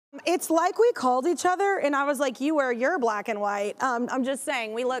it's like we called each other, and I was like, you wear your black and white. I'm just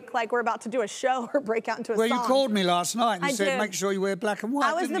saying, we look like we're about to do a show or break out into a song. Well, you called me last night and I said, did. make sure you wear black and white,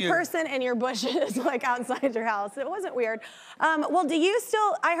 I was the person in your bushes, like outside your house. It wasn't weird. Well, do you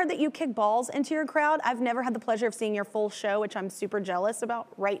still, I heard that you kick balls into your crowd. I've never had the pleasure of seeing your full show, which I'm super jealous about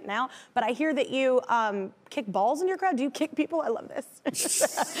right now. But I hear that you kick balls in your crowd. Do you kick people? I love this.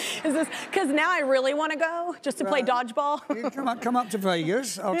 Is this, because now I really want to go just to play dodgeball. You come up to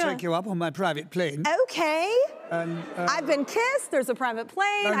Vegas. I'll take you up on my private plane. Okay. I've been kissed. There's a private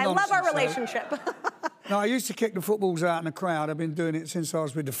plane. No I love our relationship. No, I used to kick the footballs out in the crowd. I've been doing it since I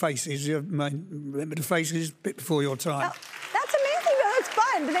was with the Faces. You remember the Faces? A bit before your time. Oh, that's amazing, though. That's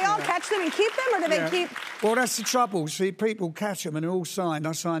fun. Do they all catch them and keep them, or do they keep... Well, that's the trouble. See, people catch them and they're all signed.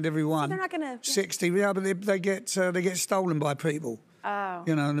 I signed every one. So they're not going to... 60, yeah, but they get stolen by people. Oh.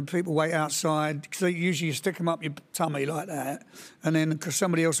 You know, and the people wait outside, because usually you stick them up your tummy like that, and then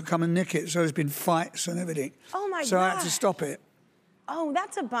somebody else will come and nick it. So there's been fights and everything. Oh, my God. So I had to stop it. Oh,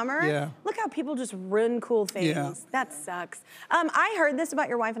 that's a bummer. Yeah. Look how people just ruin cool things. Yeah. That sucks. I heard this about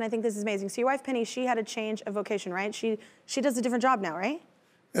your wife, and I think this is amazing. So your wife, Penny, she had a change of vocation, right? She does a different job now, right?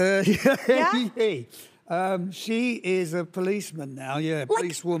 Yeah. She is a policeman now,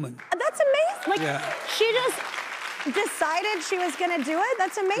 policewoman. That's amazing. Like, she just decided she was going to do it?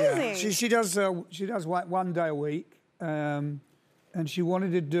 That's amazing. Yeah. She does like 1 day a week. And she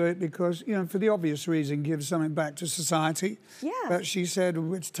wanted to do it because, you know, for the obvious reason, give something back to society. Yeah. But she said,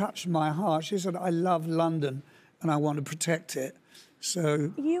 which touched my heart, she said, I love London and I want to protect it.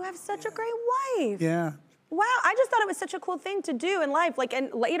 So... You have such a great wife. Yeah. Wow, I just thought it was such a cool thing to do in life, like, and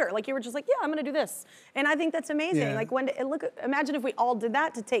later, like, you were just like, yeah, I'm gonna do this. And I think that's amazing. Yeah. Like, imagine if we all did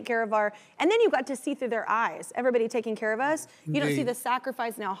that to take care of our, and then you got to see through their eyes, everybody taking care of us. Indeed. You don't see the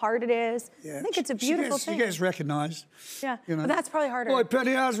sacrifice and how hard it is. Yeah. I think it's a beautiful thing. She gets recognized. Yeah, you know? But that's probably harder. Boy,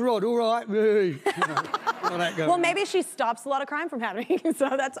 Penny, how's Rod? All right? You know, all that goes. Well, maybe she stops a lot of crime from happening, so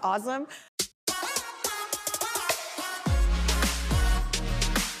that's awesome.